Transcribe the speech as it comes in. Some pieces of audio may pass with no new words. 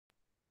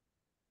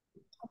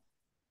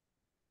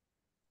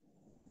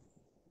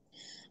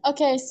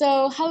Okay,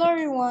 so hello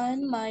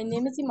everyone. My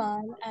name is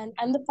Iman and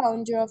I'm the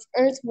founder of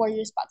Earth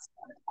Warriors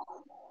Pakistan.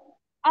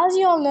 As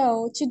you all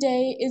know,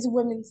 today is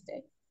Women's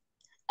Day,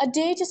 a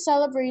day to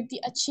celebrate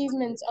the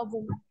achievements of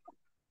women.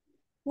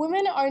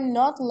 Women are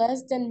not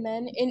less than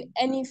men in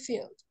any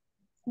field,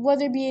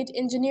 whether be it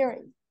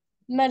engineering,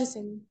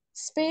 medicine,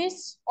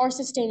 space, or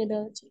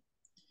sustainability.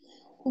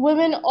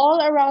 Women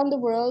all around the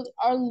world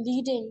are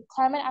leading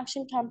climate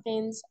action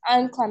campaigns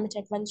and climate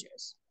tech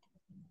ventures.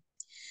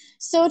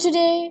 So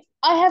today,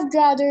 I have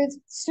gathered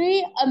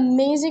three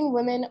amazing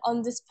women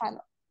on this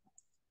panel.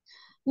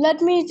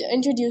 Let me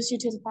introduce you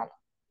to the panel.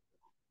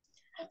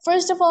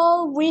 First of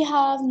all, we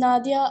have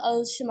Nadia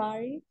Al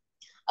Shamari,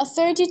 a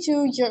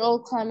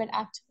 32-year-old climate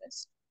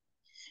activist.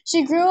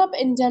 She grew up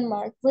in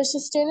Denmark, where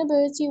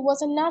sustainability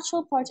was a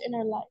natural part in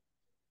her life,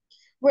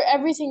 where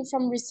everything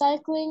from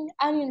recycling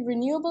and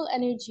renewable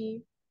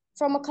energy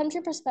from a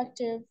country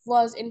perspective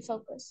was in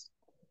focus.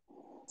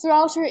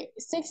 Throughout her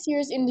 6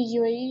 years in the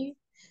UAE,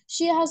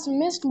 she has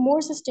missed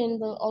more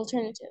sustainable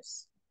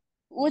alternatives,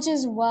 which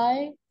is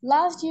why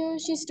last year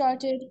she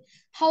started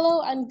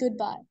Hello and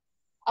Goodbye,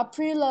 a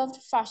pre-loved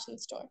fashion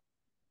store.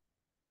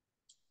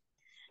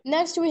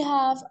 Next, we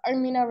have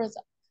Armina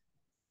Raza.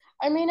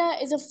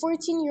 Armina is a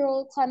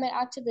 14-year-old climate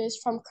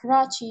activist from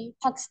Karachi,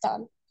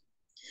 Pakistan.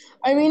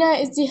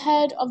 Armina is the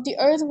head of the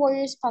Earth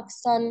Warriors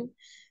Pakistan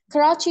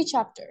Karachi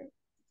chapter,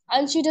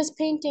 and she does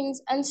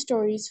paintings and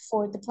stories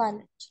for the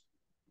planet.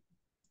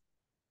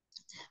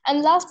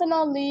 And last but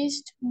not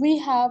least, we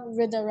have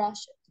Rida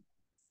Rashid.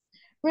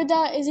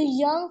 Rida is a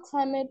young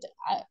climate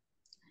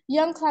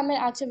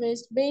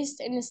activist based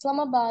in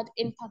Islamabad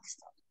in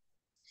Pakistan.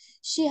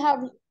 She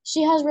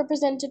has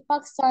represented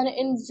Pakistan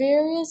in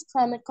various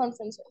climate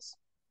conferences,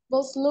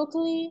 both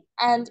locally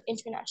and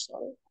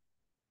internationally.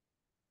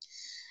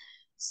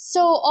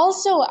 So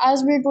also,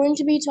 as we're going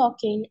to be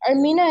talking,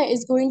 Armina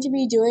is going to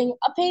be doing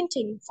a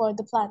painting for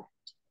the planet.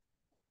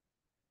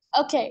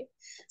 Okay,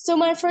 so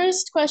my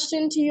first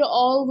question to you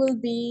all will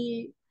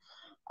be,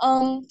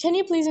 can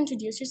you please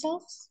introduce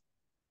yourselves?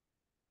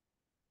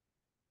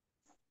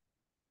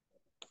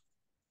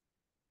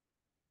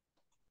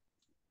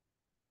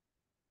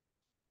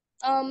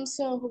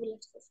 So who would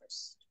like to go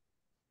first?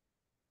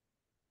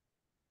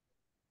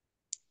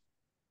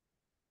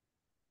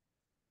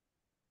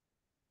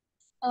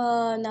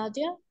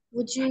 Nadia,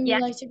 would you Yeah.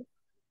 like to?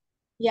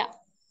 Yeah.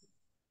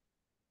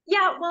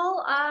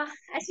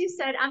 As you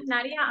said, I'm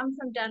Nadia. I'm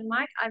from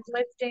Denmark. I've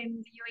lived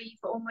in the UAE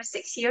for almost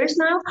 6 years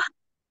now.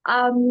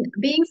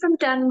 Being from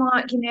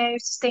Denmark,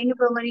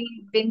 sustainability,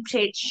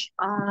 vintage,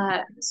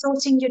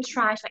 sorting your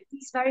trash, like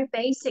these very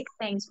basic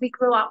things, we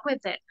grew up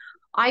with it.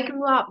 I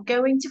grew up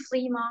going to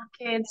flea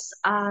markets,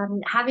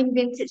 having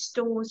vintage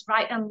stores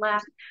right and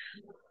left.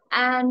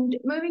 And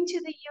moving to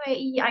the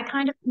UAE, I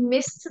kind of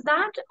missed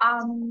that.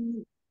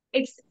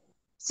 It's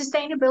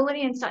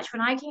sustainability and such.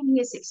 When I came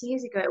here 6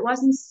 years ago, it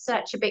wasn't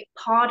such a big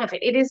part of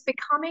it. It is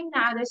becoming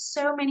now. There's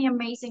so many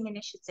amazing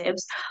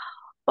initiatives,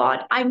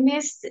 but I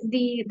missed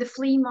the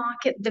flea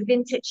market, the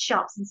vintage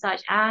shops and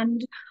such.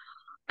 And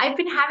I've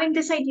been having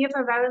this idea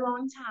for a very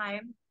long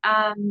time.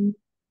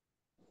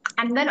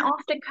 And then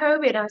after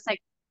COVID, I was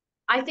like,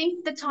 I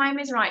think the time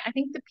is right. I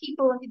think the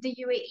people in the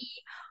UAE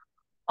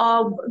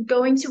are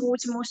going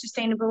towards a more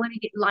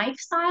sustainability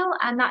lifestyle.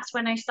 And that's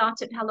when I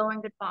started Hello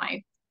and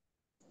Goodbye.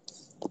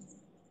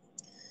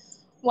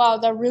 Wow,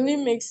 that really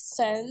makes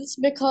sense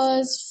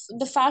because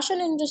the fashion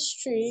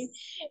industry,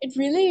 it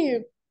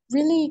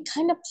really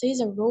kind of plays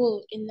a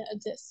role in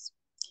this,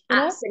 you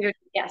know?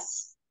 Absolutely,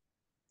 yes.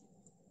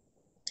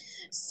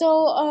 So,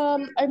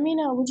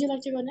 Armina, would you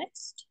like to go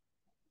next?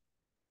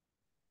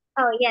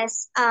 Oh,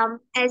 yes.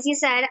 As you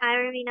said, I'm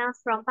Ramina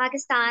from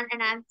Pakistan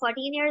and I'm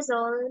 14 years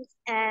old.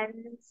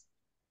 And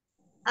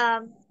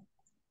um,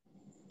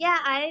 yeah,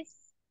 I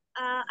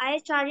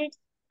started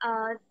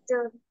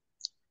the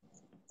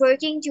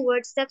working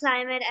towards the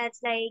climate as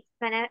like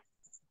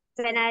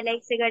when I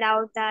like figured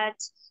out that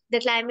the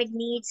climate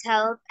needs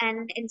help.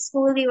 And in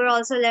school, we were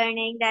also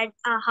learning that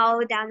how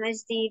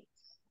damaged the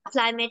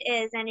climate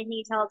is and it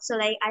needs help. So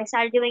like I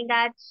started doing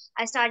that.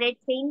 I started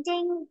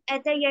painting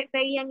at a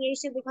very young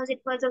age too because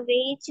it was a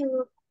way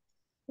to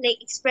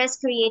like express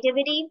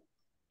creativity,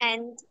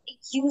 and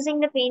using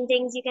the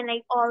paintings you can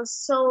like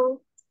also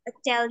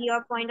tell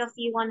your point of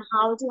view on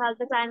how to help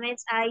the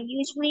climate. I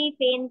usually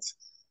paint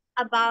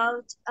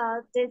about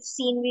the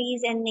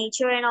sceneries and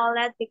nature and all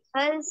that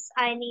because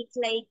I need to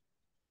like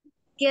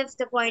give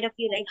the point of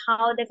view like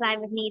how the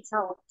climate needs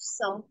help.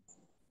 So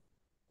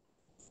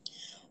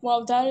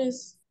Wow, that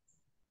is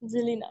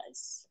really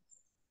nice.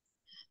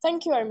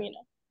 Thank you,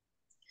 Armina.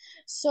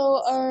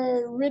 So,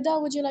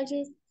 Rida, would you like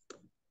to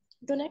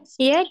go next?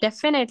 Yeah,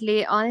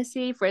 definitely.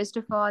 Honestly, first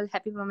of all,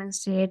 happy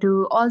Women's Day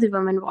to all the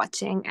women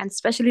watching and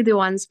especially the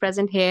ones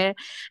present here.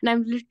 And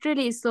I'm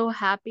literally so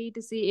happy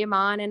to see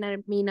Iman and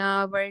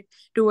Armina work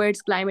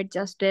towards climate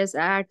justice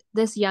at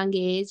this young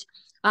age.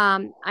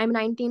 I'm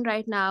 19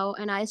 right now,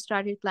 and I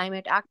started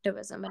climate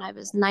activism when I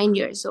was 9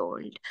 years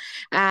old.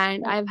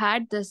 And I've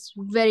had this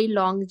very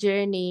long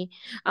journey.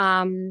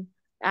 Um,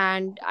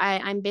 And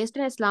I'm based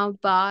in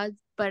Islamabad,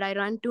 but I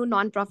run two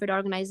nonprofit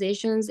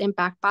organizations,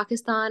 Impact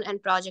Pakistan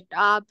and Project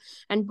Up.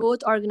 And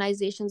both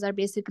organizations are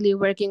basically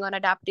working on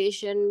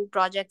adaptation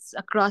projects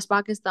across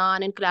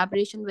Pakistan in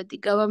collaboration with the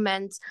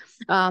governments,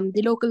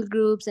 the local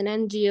groups and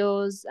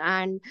NGOs,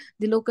 and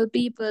the local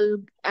people,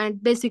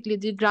 and basically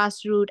the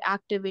grassroots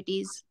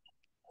activities.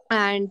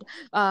 And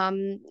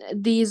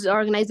these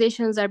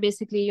organizations are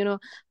basically,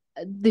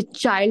 the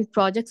child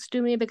projects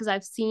to me, because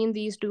I've seen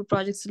these two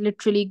projects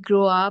literally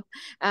grow up.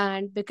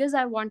 And because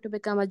I want to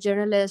become a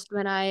journalist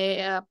when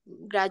I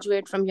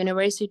graduate from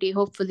university,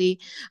 hopefully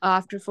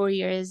after 4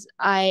 years,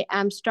 I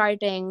am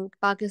starting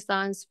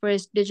Pakistan's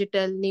first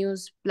digital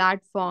news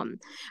platform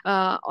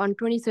on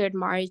 23rd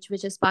March,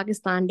 which is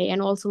Pakistan Day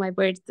and also my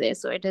birthday.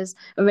 So it is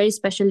a very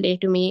special day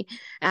to me.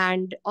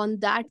 And on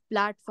that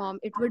platform,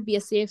 it would be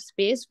a safe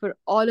space for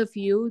all of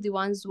you, the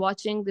ones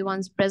watching, the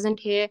ones present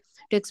here,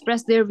 to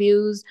express their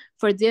views,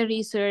 for their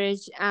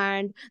research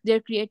and their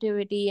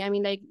creativity. I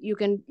mean, like, you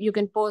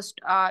can post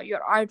your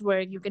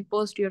artwork, you can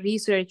post your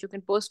research, you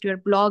can post your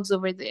blogs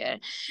over there.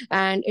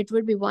 And it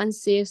would be one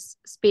safe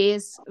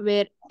space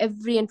where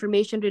every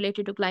information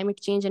related to climate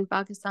change in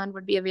Pakistan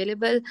would be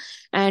available.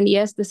 And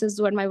yes, this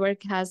is what my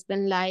work has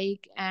been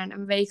like, and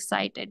I'm very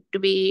excited to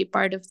be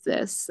part of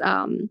this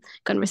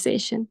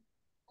conversation.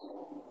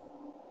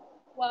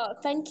 Wow,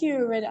 thank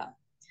you, Rida.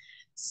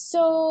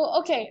 So,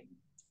 okay.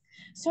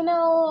 So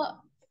now,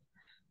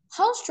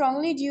 how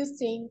strongly do you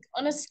think,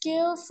 on a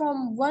scale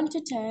from 1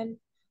 to 10,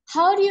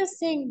 how do you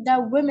think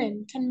that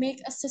women can make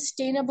a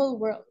sustainable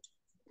world?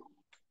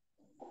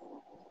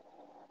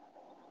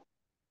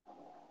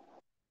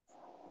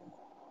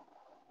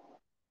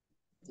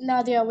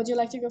 Nadia, would you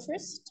like to go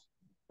first?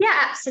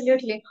 Yeah,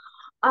 absolutely.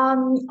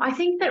 I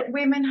think that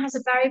women has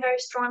a very, very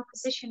strong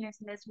position in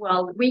this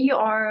world. We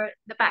are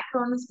the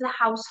backbones of the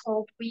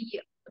household.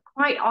 We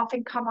quite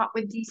often come up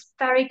with these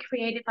very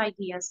creative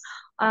ideas.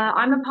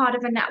 I'm a part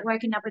of a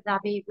network in Abu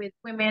Dhabi with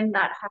women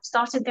that have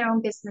started their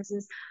own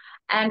businesses.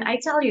 And I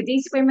tell you,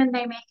 these women,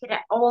 they make it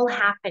all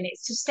happen.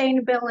 It's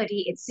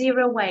sustainability, it's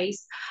zero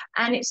waste,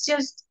 and it's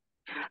just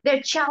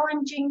they're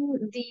challenging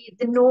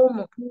the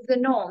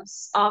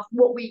norms of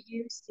what we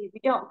used to. We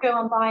don't go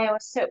and buy our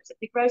soaps at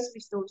the grocery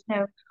stores.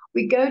 No,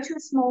 we go to a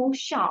small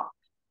shop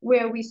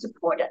where we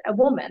support a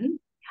woman,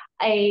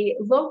 a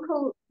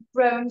local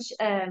grown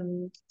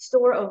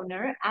store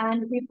owner,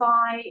 and we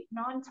buy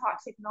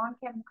non-toxic,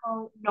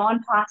 non-chemical,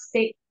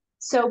 non-plastic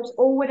soaps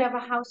or whatever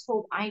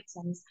household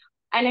items.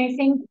 And I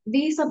think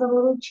these are the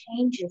little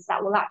changes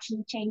that will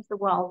actually change the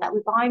world. That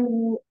we buy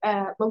more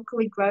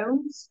locally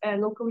grown,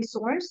 locally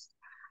sourced,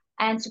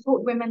 and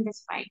support women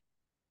this way.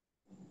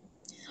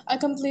 I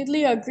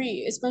completely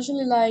agree,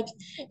 especially like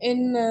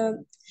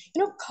in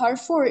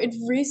Carrefour, it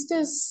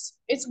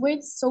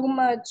wastes so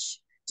much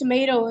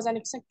tomatoes and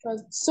etc.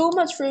 So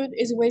much fruit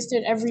is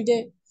wasted every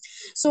day.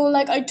 So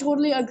like I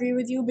totally agree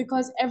with you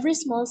because every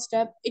small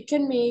step it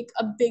can make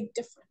a big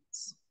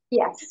difference.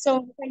 Yes,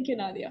 So thank you,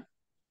 Nadia.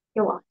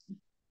 you're welcome.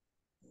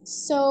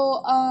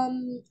 So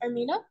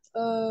Armina,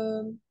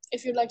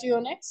 if you'd like to go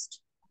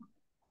next.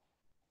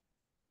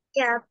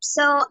 Yeah,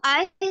 so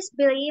I just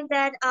believe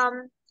that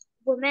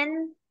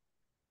women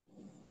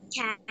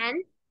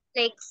can,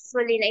 like,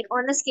 fully, like,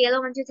 on a scale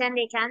of 1 to 10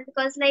 they can,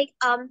 because like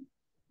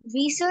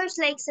research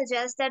like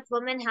suggests that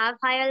women have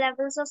higher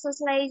levels of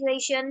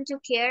socialization to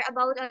care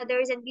about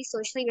others and be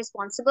socially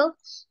responsible,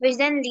 which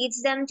then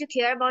leads them to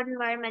care about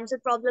environmental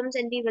problems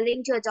and be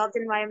willing to adopt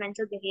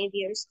environmental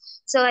behaviors.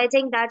 So I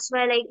think that's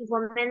where like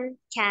women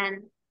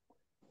can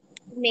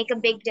make a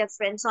big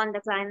difference on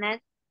the climate.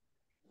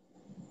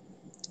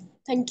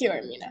 Thank you,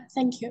 Armina.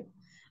 Thank you.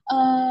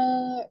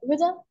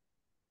 Rida?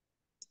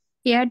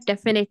 Yeah,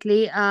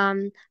 definitely.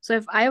 So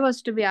if I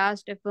was to be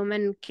asked if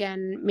women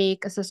can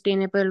make a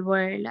sustainable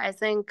world, I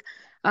think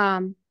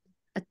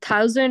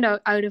 1,000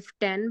 out of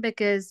 10,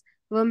 because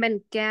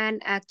women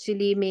can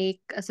actually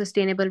make a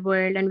sustainable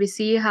world. And we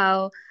see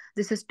how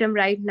the system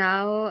right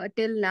now,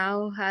 till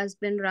now, has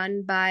been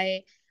run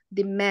by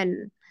the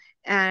men.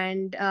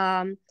 And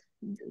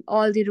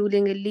all the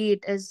ruling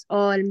elite is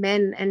all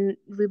men, and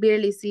we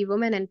barely see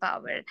women in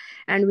power.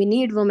 And we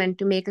need women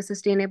to make a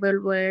sustainable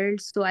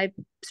world. So I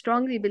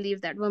strongly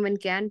believe that women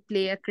can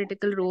play a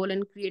critical role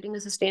in creating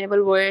a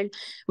sustainable world.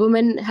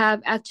 Women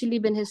have actually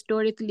been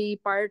historically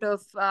part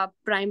of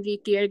primary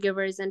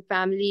caregivers and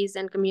families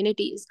and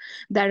communities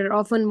that are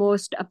often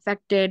most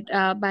affected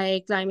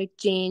by climate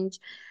change.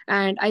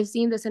 And I've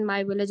seen this in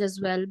my village as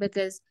well,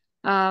 because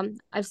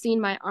I've seen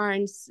my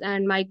aunts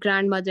and my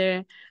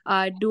grandmother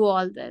do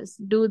all this,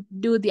 do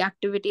the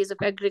activities of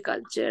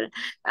agriculture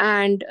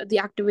and the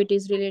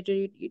activities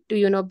related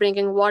to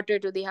bringing water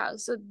to the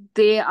house. So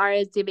they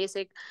are the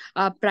basic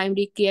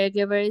primary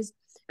caregivers,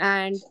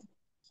 and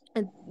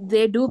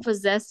they do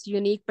possess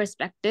unique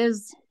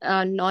perspectives,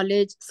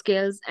 knowledge,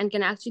 skills, and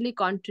can actually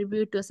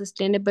contribute to a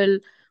sustainable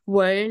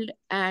world.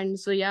 And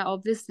so yeah,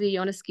 obviously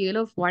on a scale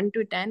of 1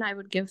 to 10, I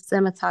would give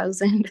them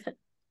 1,000.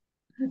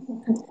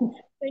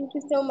 Thank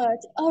you so much.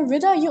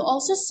 Rida, you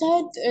also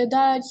said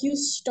that you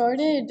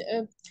started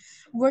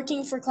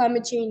working for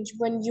climate change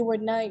when you were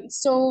 9.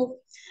 So,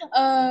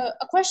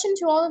 a question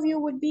to all of you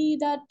would be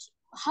that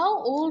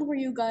how old were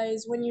you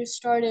guys when you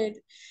started,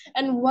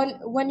 and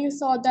when you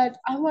thought that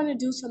I want to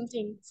do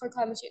something for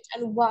climate change,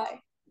 and why?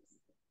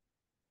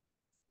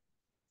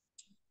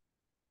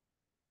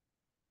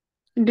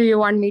 Do you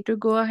want me to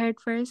go ahead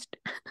first?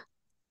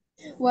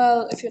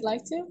 Well, if you'd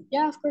like to,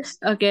 yeah, of course.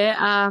 Okay.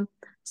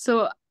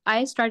 So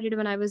I started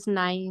when I was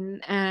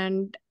 9,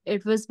 and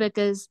it was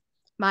because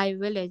my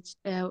village,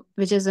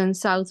 which is in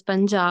South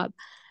Punjab,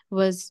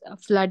 was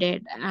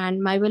flooded,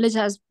 and my village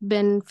has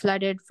been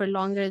flooded for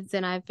longer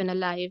than I've been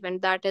alive,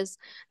 and that is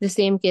the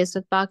same case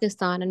with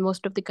Pakistan and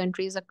most of the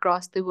countries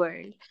across the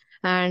world.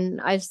 And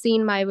I've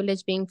seen my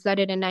village being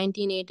flooded in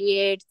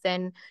 1988,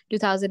 then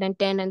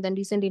 2010, and then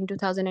recently in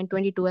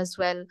 2022 as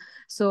well.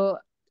 So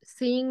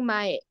seeing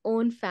my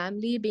own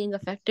family being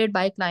affected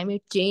by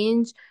climate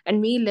change, and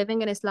me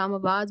living in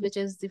Islamabad, which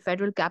is the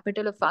federal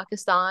capital of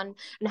Pakistan,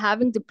 and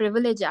having the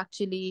privilege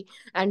actually,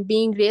 and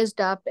being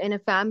raised up in a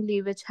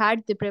family which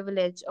had the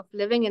privilege of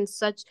living in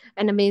such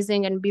an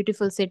amazing and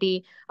beautiful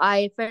city,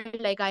 I felt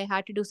like I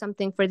had to do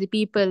something for the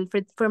people,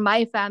 for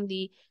my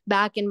family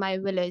back in my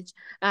village.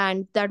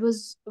 And that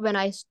was when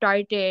I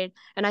started.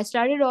 And I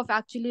started off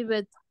actually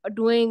with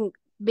doing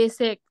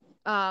basic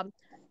um,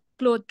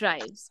 cloth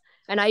drives,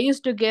 and I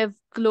used to give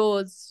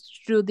clothes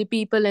to the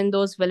people in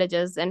those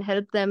villages and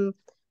help them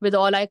with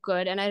all I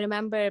could. And I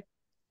remember,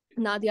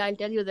 Nadia, I'll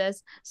tell you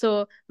this.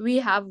 So we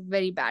have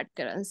very bad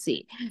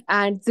currency,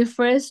 and the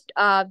first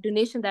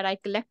donation that I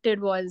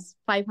collected was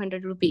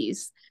 500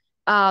 rupees.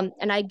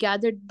 And I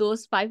gathered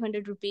those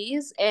 500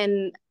 rupees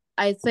in,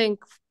 I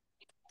think,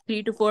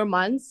 3 to 4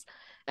 months.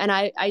 And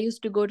I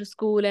used to go to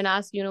school and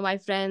ask, my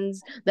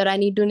friends that I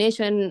need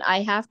donation,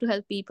 I have to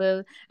help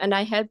people. And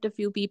I helped a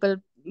few people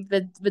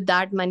with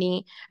that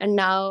money. And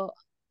now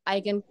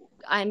I can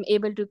I'm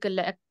able to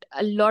collect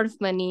a lot of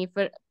money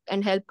for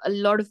and help a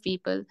lot of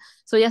people.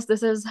 So yes,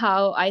 this is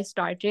how I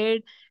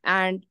started.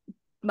 And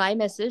my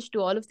message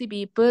to all of the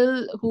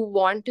people who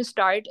want to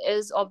start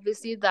is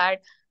obviously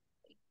that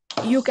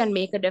you can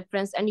make a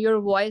difference, and your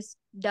voice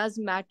does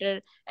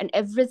matter, and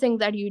everything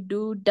that you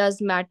do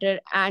does matter,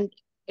 and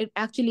it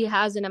actually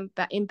has an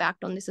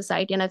impact on the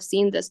society. And I've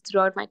seen this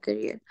throughout my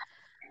career.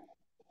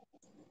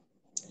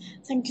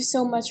 Thank you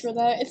so much for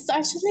that. It's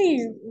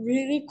actually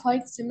really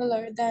quite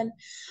similar than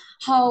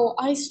how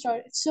I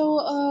started. So,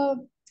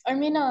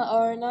 Armina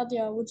or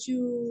Nadia, would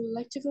you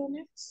like to go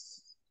next?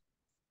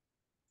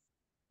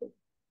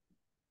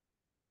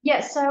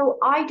 Yeah, so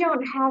I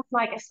don't have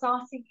like a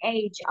starting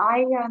age.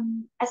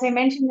 As I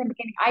mentioned in the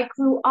beginning, I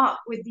grew up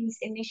with these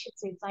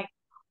initiatives. Like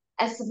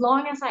as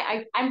long as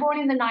I'm born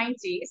in the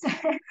 90s,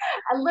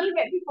 a little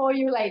bit before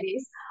you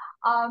ladies.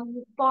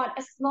 But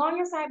as long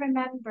as I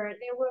remember,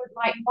 there were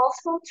like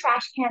multiple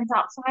trash cans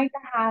outside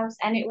the house,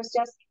 and it was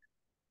just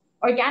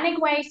organic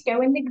waste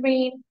go in the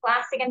green,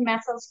 plastic and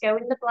metals go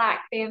in the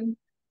black bin.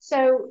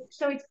 So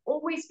it's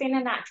always been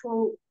a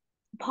natural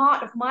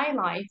part of my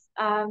life.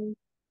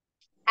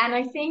 And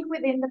I think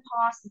within the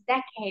past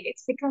decade,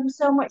 it's become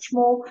so much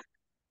more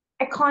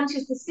a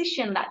conscious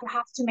decision that you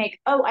have to make.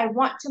 Oh, I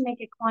want to make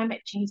a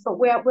climate change. But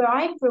where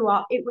I grew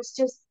up, it was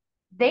just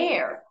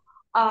there.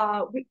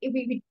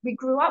 We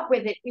grew up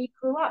with it. We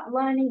grew up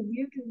learning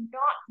you do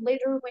not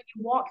litter when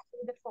you walk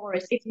through the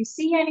forest. If you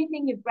see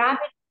anything, you grab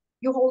it,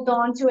 you hold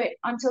on to it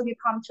until you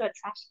come to a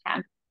trash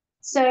can.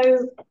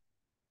 So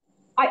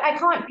I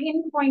can't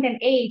pinpoint an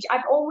age.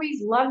 I've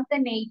always loved the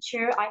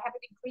nature. I have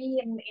a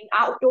degree in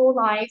outdoor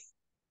life.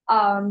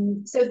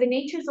 So the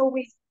nature's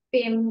always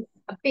been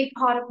a big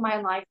part of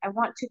my life. I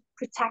want to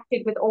protect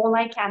it with all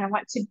I can. I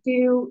want to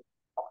do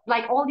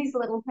like all these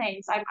little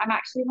things. I'm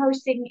actually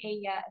hosting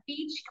a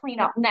beach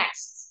cleanup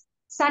next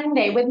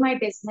Sunday with my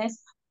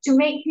business to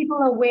make people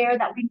aware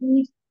that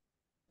we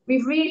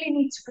really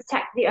need to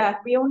protect the earth.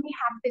 We only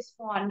have this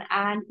one,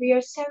 and we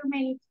are so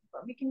many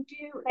people. We can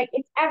do like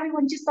if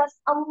everyone just does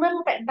a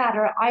little bit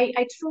better.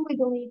 I truly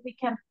believe we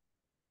can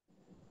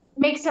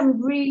make some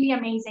really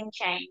amazing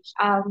change.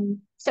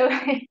 So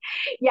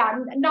yeah,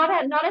 not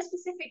a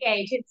specific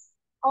age. It's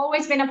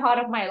always been a part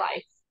of my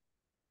life.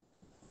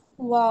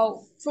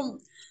 Wow, from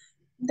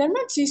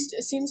Denmark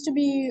seems to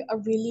be a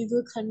really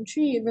good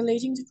country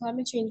relating to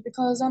climate change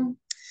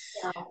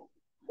Yeah.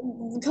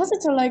 because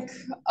it's like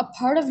a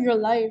part of your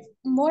life.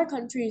 More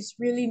countries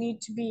really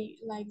need to be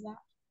like that.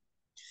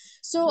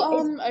 So, Yeah,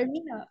 it's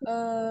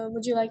Armina,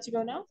 would you like to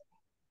go now?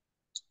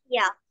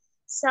 Yeah.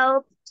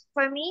 So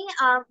for me,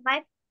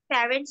 my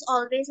parents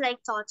always like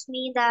taught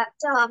me that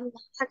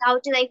how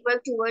to like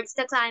work towards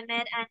the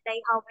climate and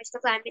like how much the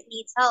climate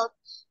needs help.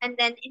 And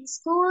then in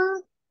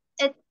school,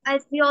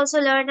 we also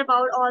learned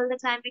about all the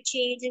climate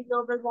change and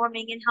global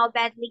warming and how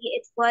badly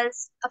it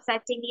was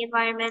affecting the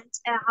environment,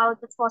 how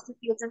the fossil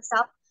fuels and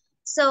stuff.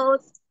 So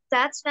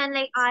that's when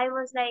like I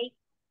was like,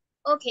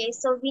 okay,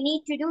 so we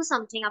need to do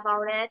something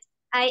about it.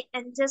 I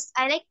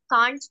like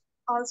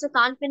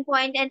can't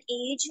pinpoint an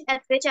age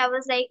at which I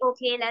was like,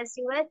 okay, let's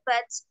do it.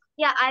 But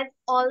yeah, I've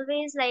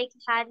always like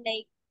had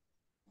like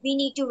we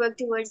need to work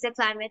towards the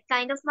climate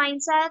kind of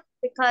mindset,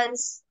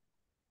 because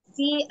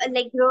we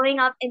like growing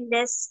up in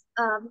this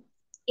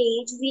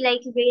age, we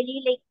like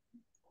really like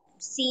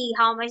see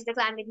how much the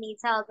climate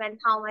needs help and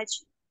how much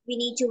we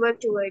need to work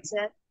towards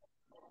it.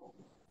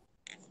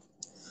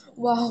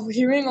 Wow,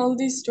 hearing all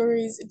these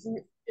stories,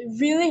 it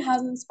really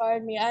has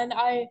inspired me, and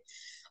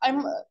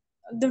I'm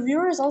the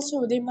viewers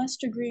also, they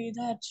must agree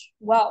that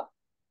wow.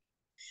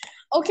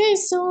 Okay,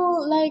 so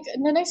like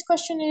the next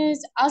question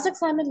is, as a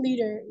climate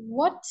leader,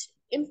 what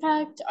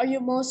impact are you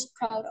most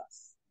proud of?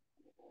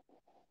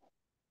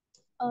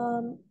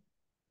 Um,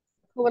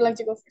 who would like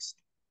to go first?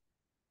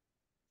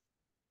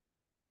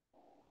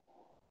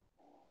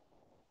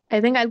 I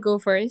think I'll go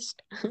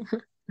first.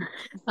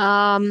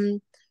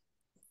 um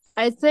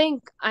I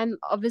think I'm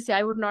obviously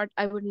I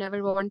would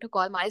never want to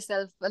call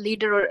myself a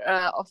leader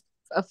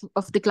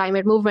of the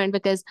climate movement,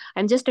 because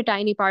I'm just a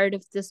tiny part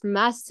of this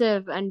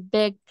massive and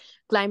big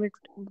climate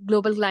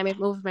global climate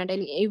movement.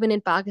 And even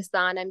in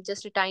Pakistan, I'm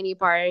just a tiny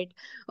part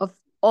of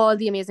all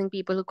the amazing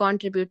people who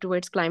contribute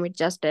towards climate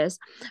justice.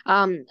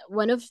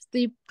 One of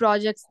the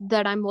projects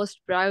that I'm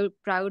most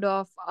proud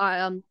of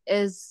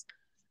is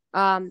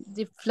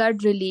the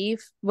flood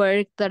relief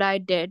work that I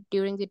did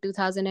during the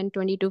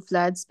 2022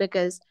 floods,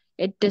 because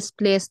it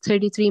displaced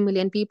 33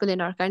 million people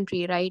in our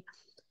country, right?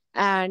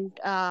 And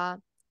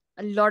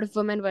a lot of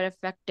women were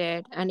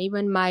affected, and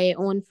even my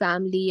own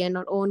family and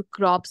our own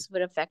crops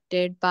were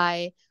affected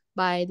by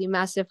the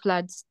massive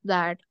floods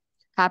that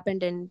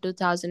happened in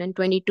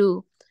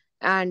 2022.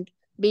 And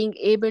being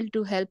able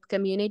to help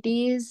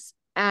communities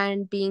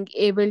and being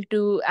able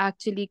to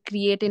actually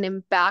create an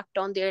impact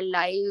on their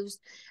lives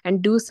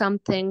and do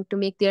something to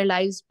make their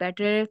lives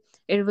better,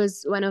 it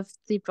was one of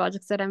the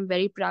projects that I'm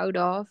very proud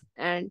of.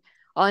 And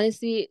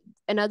honestly,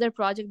 another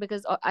project,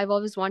 because I've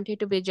always wanted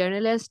to be a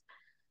journalist,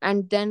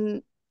 and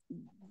then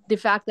the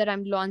fact that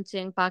I'm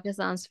launching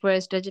Pakistan's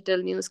first digital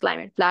news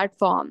climate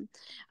platform,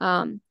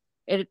 um,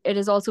 it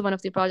is also one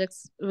of the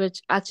projects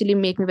which actually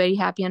make me very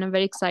happy, and I'm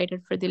very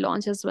excited for the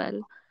launch as well.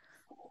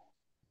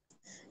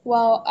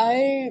 Wow,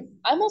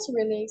 I'm also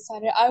really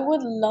excited. I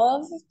would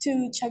love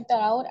to check that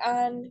out.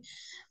 And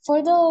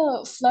for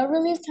the flood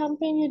relief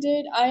campaign you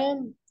did, I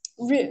am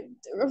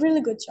a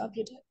really good job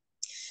you did.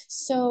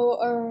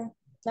 So,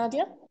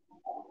 Nadia?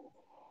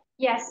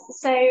 Yes,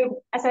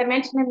 so as I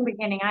mentioned in the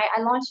beginning,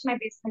 I launched my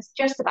business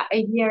just about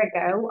a year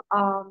ago.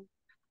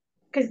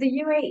 Because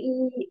the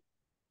UAE,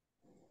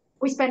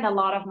 we spend a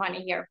lot of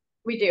money here.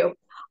 We do.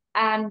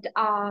 And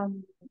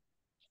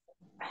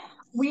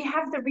we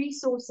have the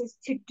resources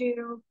to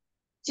do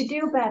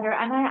better.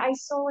 And I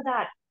saw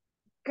that,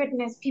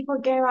 goodness, people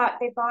go out,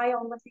 they buy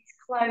all of these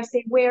clothes,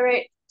 they wear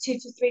it 2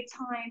 to 3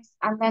 times,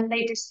 and then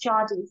they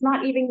discharge it. It's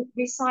not even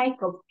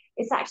recycled.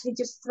 It's actually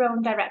just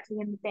thrown directly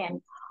in the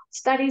bin.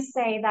 Studies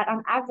say that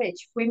on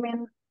average,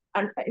 women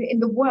in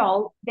the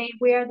world, they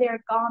wear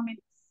their garment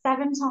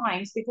 7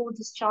 times before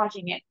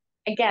discharging it.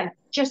 Again,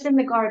 just in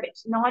the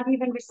garbage, not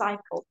even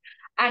recycled.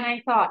 And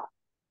I thought,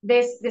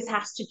 this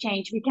has to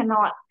change. We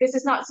cannot, this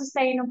is not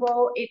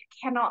sustainable. It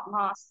cannot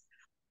last.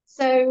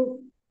 So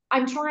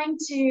I'm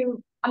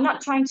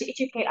not trying to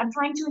educate, I'm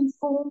trying to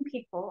inform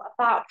people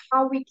about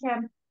how we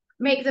can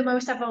make the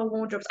most of our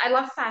wardrobes. I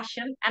love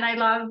fashion and I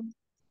love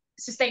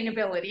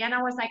sustainability. And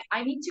I was like,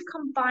 I need to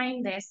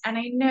combine this. And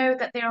I know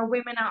that there are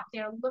women out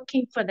there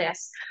looking for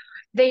this.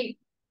 They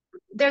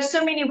there's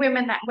so many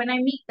women that when I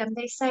meet them,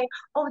 they say,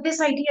 "Oh,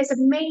 this idea is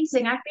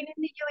amazing. I've been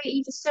in the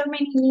UAE for so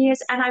many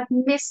years and I've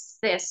missed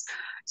this."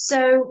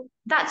 So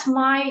that's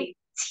my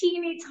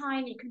teeny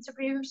tiny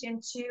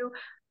contribution to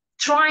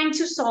trying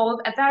to solve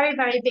a very,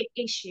 very big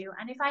issue.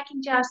 And if I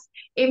can just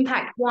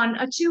impact 1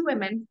 or 2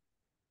 women,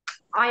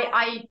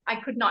 I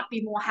could not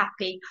be more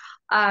happy.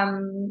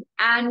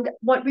 And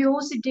what we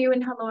also do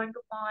in Hello and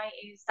Dubai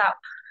is that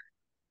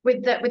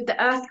with the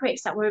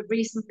earthquakes that were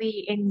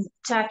recently in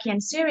Turkey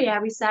and Syria,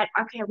 we said,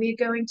 okay, we're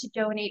going to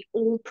donate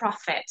all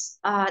profits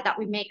that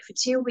we make for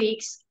 2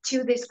 weeks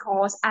to this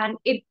cause, and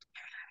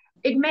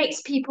it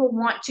makes people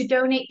want to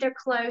donate their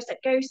clothes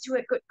that goes to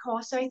a good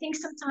cause. So I think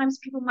sometimes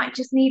people might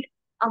just need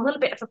a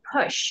little bit of a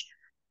push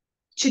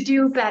to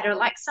do better.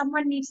 Like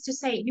someone needs to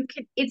say, you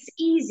can, it's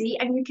easy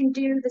and you can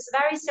do this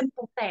very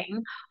simple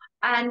thing.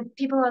 And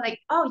people are like,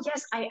 oh,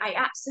 yes, I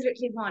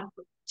absolutely want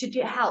to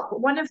do help.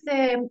 But one of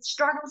the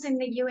struggles in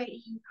the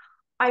UAE,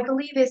 I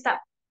believe, is that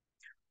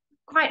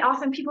quite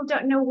often people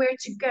don't know where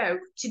to go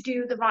to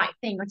do the right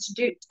thing or to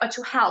do or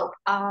to help.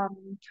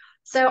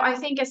 So I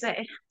think as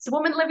a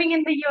woman living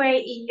in the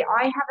UAE,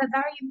 I have a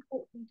very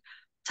important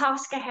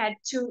task ahead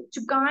to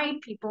guide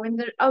people in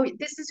the, oh,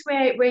 this is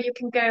where you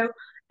can go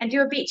and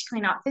do a beach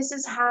cleanup. This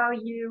is how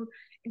you,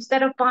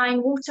 instead of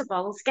buying water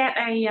bottles, get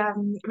a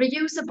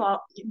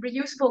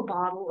reusable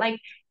bottle. Like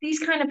these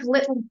kind of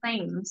little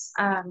things.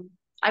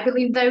 I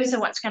believe those are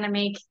what's going to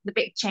make the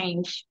big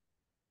change.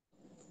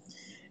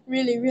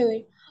 Really,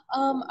 really.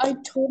 I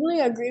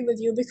totally agree with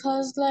you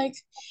because, like,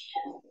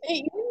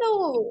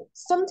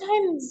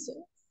 sometimes,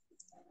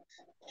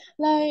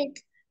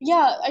 like,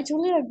 Yeah, I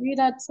totally agree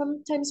that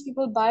sometimes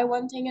people buy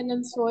one thing and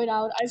then throw it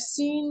out. I've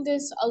seen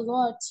this a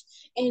lot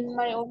in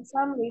my own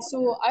family,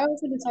 so I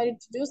also decided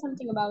to do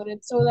something about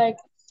it. So, like,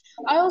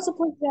 I also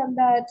put them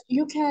that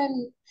you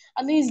can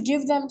at least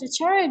give them to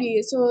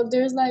charity. So,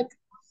 there's like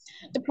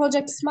the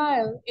Project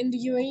Smile in the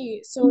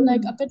UAE. So,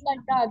 like, a bit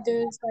like that,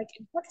 there's like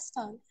in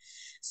Pakistan.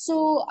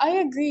 So, I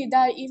agree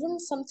that even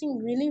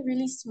something really,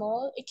 really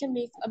small, it can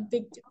make a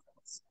big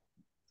difference.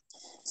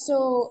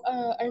 So,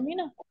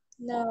 Armina,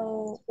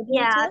 now, would you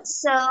like to Yeah, know?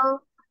 so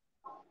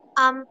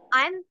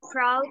I'm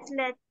proud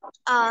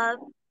uh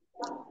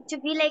to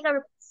be like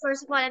a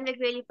first of all, I'm like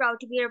really proud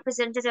to be a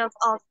representative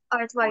of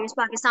Earth Warriors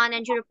Pakistan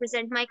and to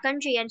represent my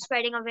country and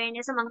spreading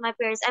awareness among my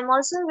peers. I'm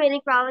also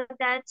really proud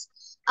that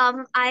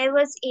I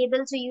was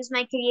able to use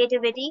my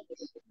creativity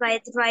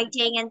with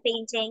writing and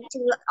painting to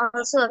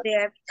also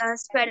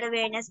spread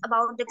awareness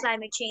about the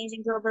climate change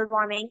and global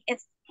warming.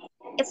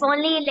 If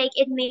only like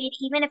it made,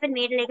 even if it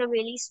made like a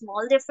really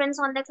small difference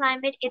on the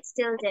climate, it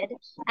still did,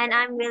 and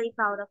I'm really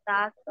proud of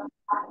that.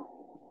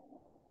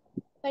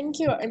 Thank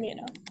you,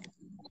 Amina.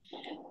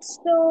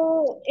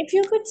 So, if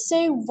you could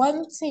say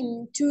one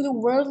thing to the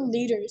world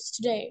leaders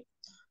today,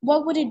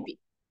 what would it be?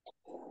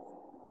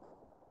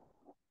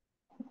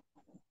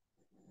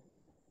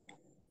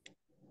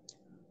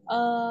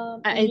 I,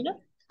 Amina?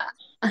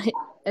 I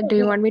do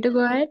you Okay. want me to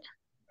go ahead?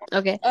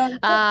 Okay.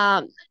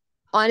 Sure.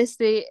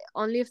 Honestly,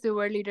 only if the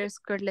world leaders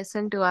could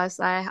listen to us,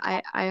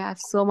 I have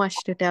so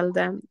much to tell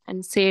them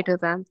and say to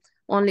them,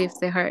 only if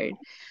they heard.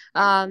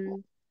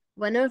 Um,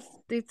 One of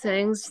the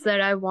things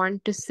that I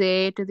want to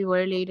say to the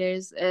world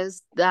leaders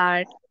is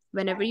that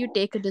whenever you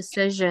take a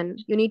decision,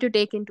 you need to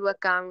take into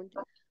account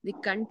the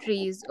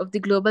countries of the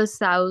global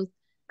south.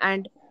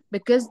 And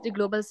because the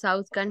global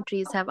south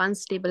countries have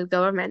unstable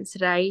governments,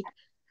 right?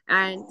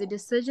 And the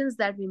decisions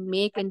that we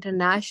make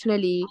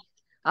internationally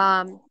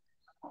um,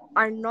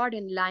 are not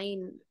in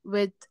line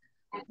with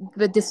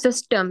the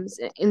systems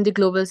in the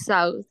global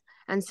south,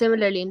 and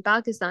similarly in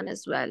Pakistan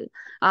as well.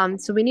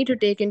 So we need to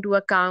take into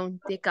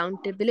account the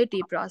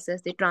accountability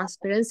process, the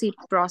transparency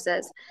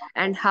process,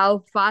 and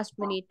how fast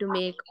we need to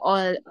make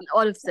all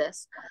of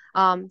this.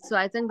 So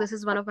I think this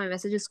is one of my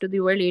messages to the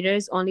world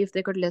leaders, only if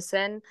they could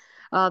listen,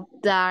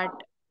 that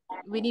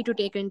we need to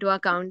take into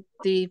account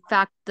the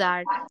fact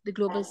that the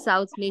global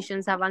south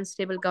nations have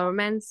unstable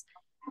governments,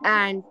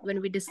 and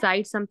when we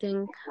decide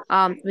something,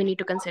 we need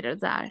to consider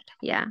that.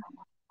 Yeah.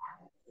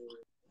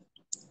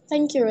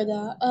 Thank you,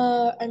 Rida.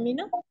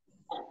 Amina,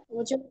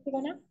 would you like to go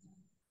now?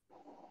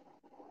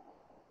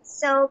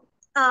 So,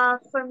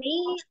 for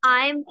me,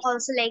 I'm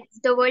also like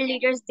the world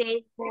leaders,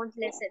 they won't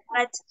listen.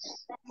 But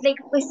like,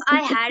 if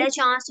I had a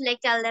chance to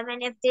like tell them,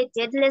 and if they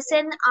did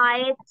listen,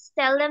 I'd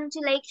tell them to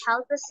like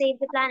help us save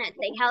the planet,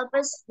 like help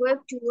us work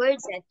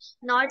towards it,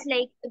 not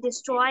like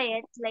destroy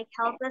it, like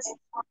help us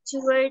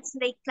towards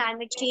like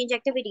climate change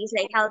activities,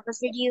 like help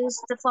us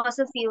reduce the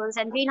fossil fuels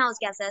and greenhouse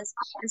gases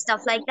and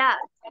stuff like that.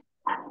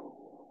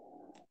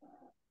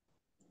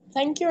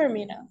 Thank you,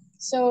 Amina.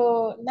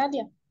 So,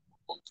 Nadia.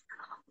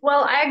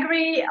 Well, I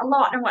agree a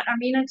lot on what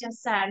Amina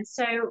just said.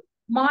 So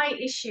my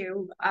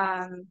issue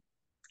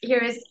here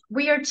is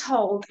we are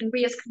told, and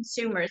we as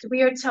consumers,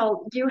 we are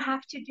told you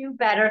have to do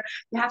better.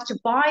 You have to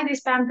buy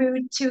this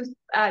bamboo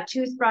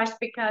toothbrush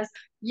because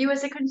you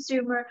as a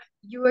consumer,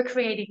 you are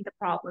creating the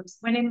problems.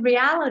 When in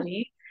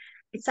reality,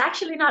 it's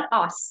actually not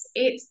us.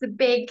 It's the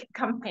big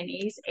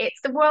companies.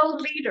 It's the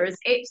world leaders.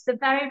 It's the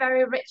very,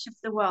 very rich of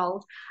the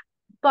world.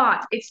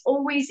 But it's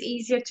always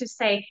easier to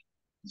say,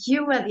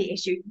 you are the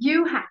issue.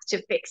 You have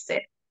to fix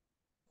it.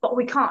 But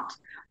we can't,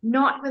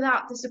 not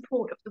without the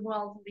support of the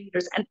world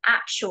leaders and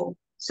actual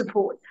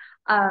support.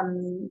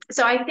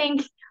 So I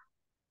think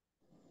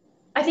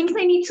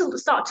they need to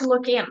start to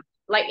look in,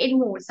 like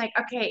inwards, like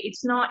okay,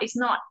 it's not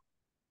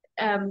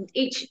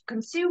each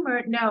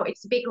consumer. No,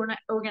 it's the big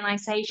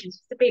organizations,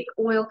 it's the big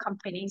oil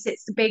companies,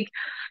 it's the big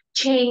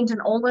chains, and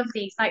all of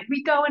these. Like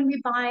we go and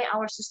we buy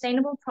our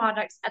sustainable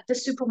products at the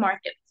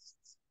supermarket,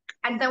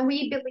 and then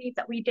we believe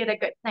that we did a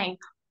good thing.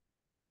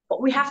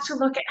 But we have to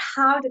look at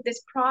how did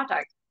this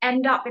product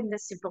end up in the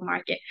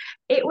supermarket.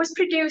 It was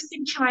produced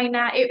in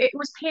China. It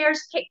was pears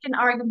picked in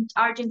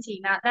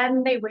Argentina.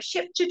 Then they were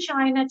shipped to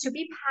China to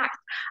be packed,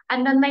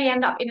 and then they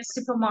end up in a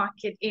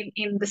supermarket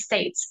in the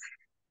States.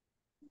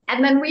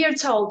 And then we are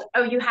told,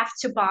 oh, you have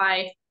to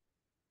buy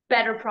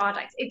better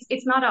products.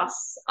 It's not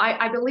us.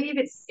 I believe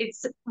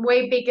it's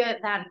way bigger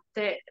than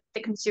the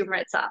consumer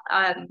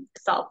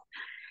itself.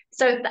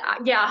 So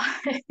yeah.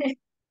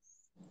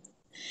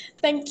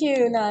 Thank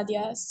you,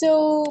 Nadia.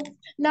 So,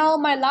 now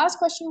my last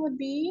question would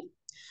be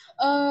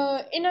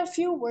in a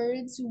few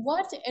words,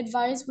 what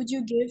advice would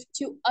you give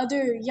to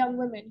other young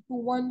women who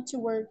want to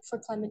work for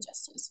climate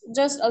justice?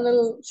 Just a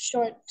little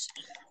short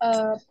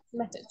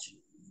message.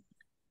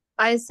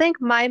 I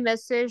think my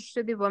message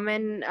to the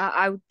women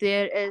out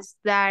there is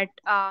that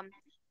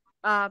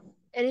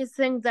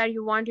anything that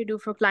you want to do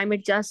for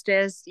climate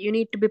justice, you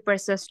need to be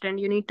persistent,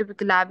 you need to be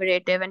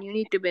collaborative, and you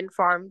need to be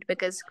informed,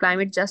 because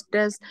climate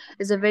justice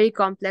is a very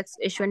complex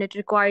issue and it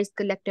requires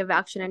collective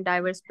action and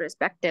diverse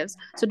perspectives.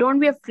 So don't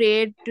be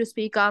afraid to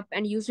speak up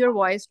and use your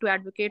voice to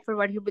advocate for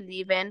what you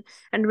believe in.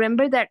 And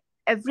remember that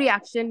every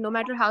action, no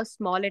matter how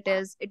small it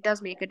is, it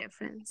does make a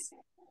difference.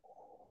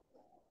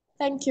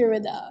 Thank you,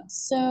 Rida.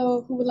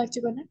 So, who would like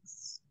to go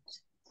next?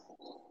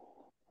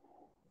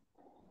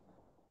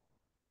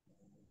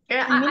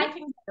 I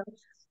can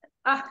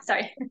go.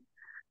 Sorry.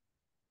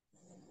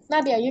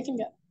 Nadia, you can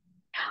go.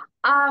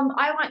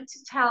 I want to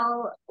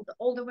tell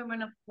all the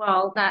women of the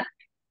world that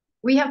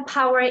we have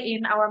power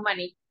in our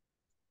money.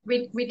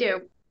 We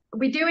do.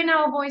 We do in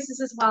our voices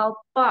as well,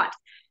 but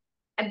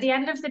at the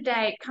end of the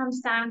day, it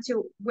comes down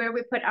to where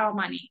we put our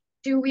money.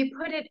 Do we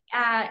put it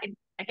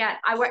again,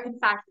 I work in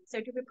fashion, so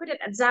do we put it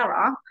at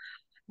Zara?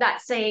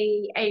 That's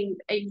a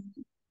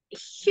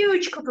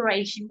huge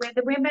corporation where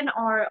the women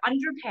are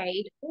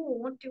underpaid,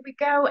 or do we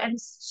go and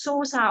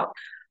source out,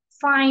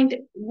 find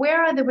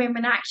where are the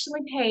women actually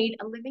paid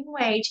a living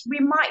wage? We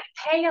might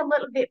pay a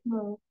little bit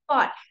more,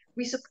 but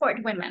we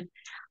support women.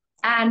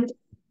 And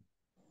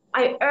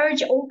I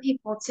urge all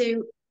people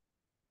to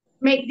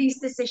make these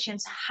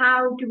decisions.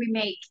 How do we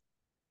make,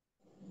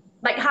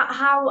 like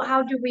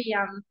how do we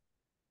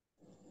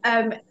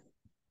um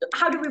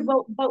how do we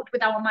vote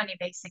with our money,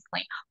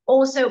 basically?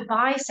 Also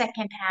buy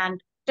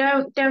secondhand.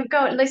 Don't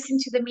go listen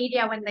to the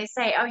media when they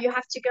say, oh, you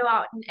have to go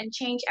out and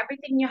change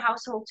everything in your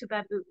household to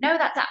bamboo. No,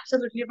 that's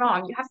absolutely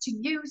wrong. You have to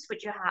use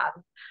what you have.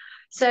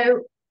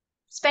 So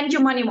spend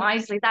your money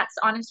wisely. That's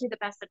honestly the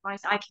best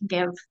advice I can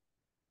give.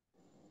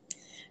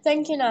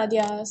 Thank you,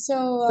 Nadia. So,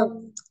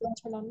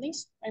 last but not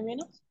least,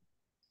 Irina.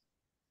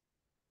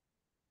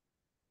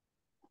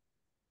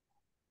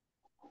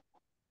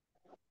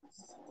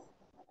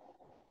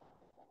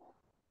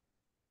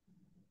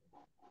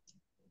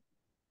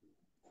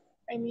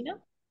 Irina?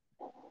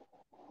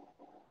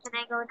 Can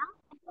I go now?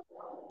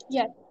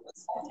 Yes.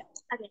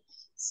 Okay.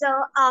 So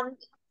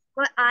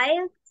what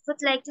I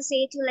would like to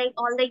say to like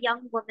all the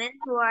young women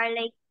who are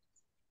like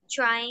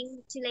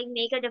trying to like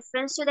make a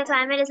difference to the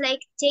climate is like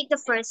take the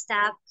first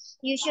step.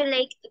 You should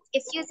like,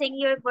 if you think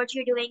what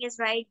you're doing is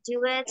right,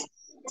 do it.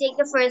 Take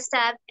the first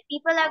step.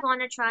 People are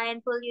gonna try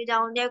and pull you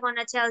down. They're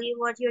gonna tell you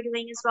what you're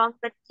doing is wrong,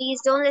 but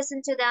please don't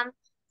listen to them.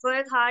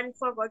 Work hard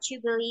for what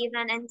you believe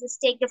in and just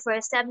take the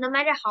first step, no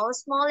matter how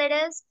small it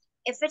is.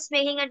 If it's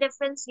making a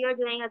difference, you're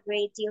doing a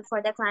great deal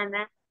for the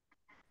climate.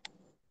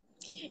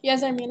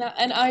 Yes, Irina,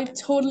 and I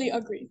totally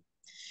agree.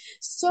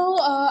 So,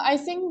 I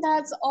think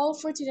that's all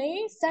for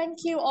today.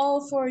 Thank you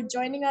all for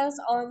joining us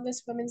on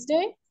this Women's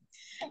Day.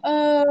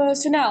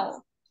 So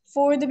now,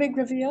 for the big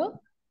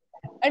reveal,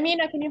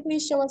 Irina, can you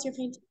please show us your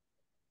painting?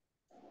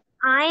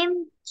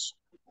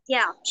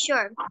 Yeah,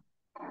 sure.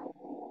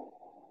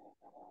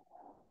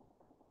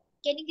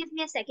 Can you give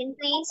me a second,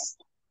 please?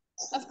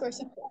 Of course,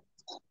 of course.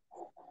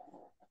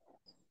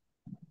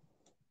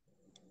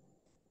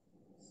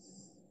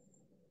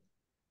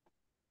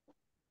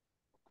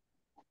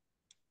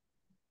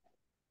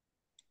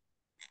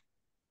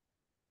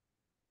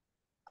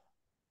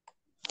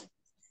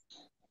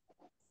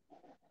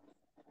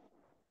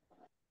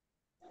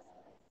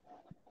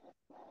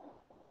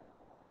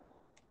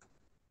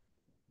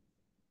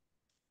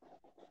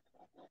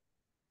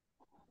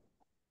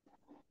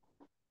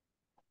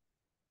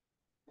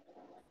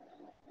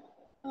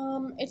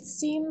 It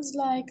seems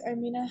like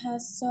Armina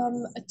has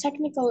some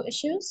technical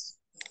issues.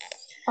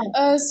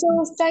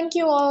 So thank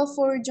you all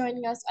for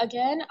joining us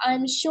again.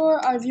 I'm sure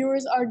our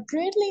viewers are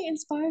greatly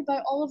inspired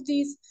by all of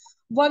these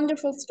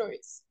wonderful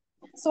stories.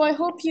 So I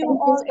hope you Thank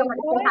you all so much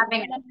for enjoy,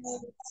 having and us.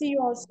 I'll see you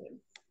all soon.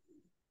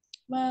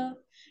 Well,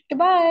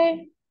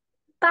 goodbye.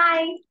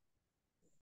 Bye.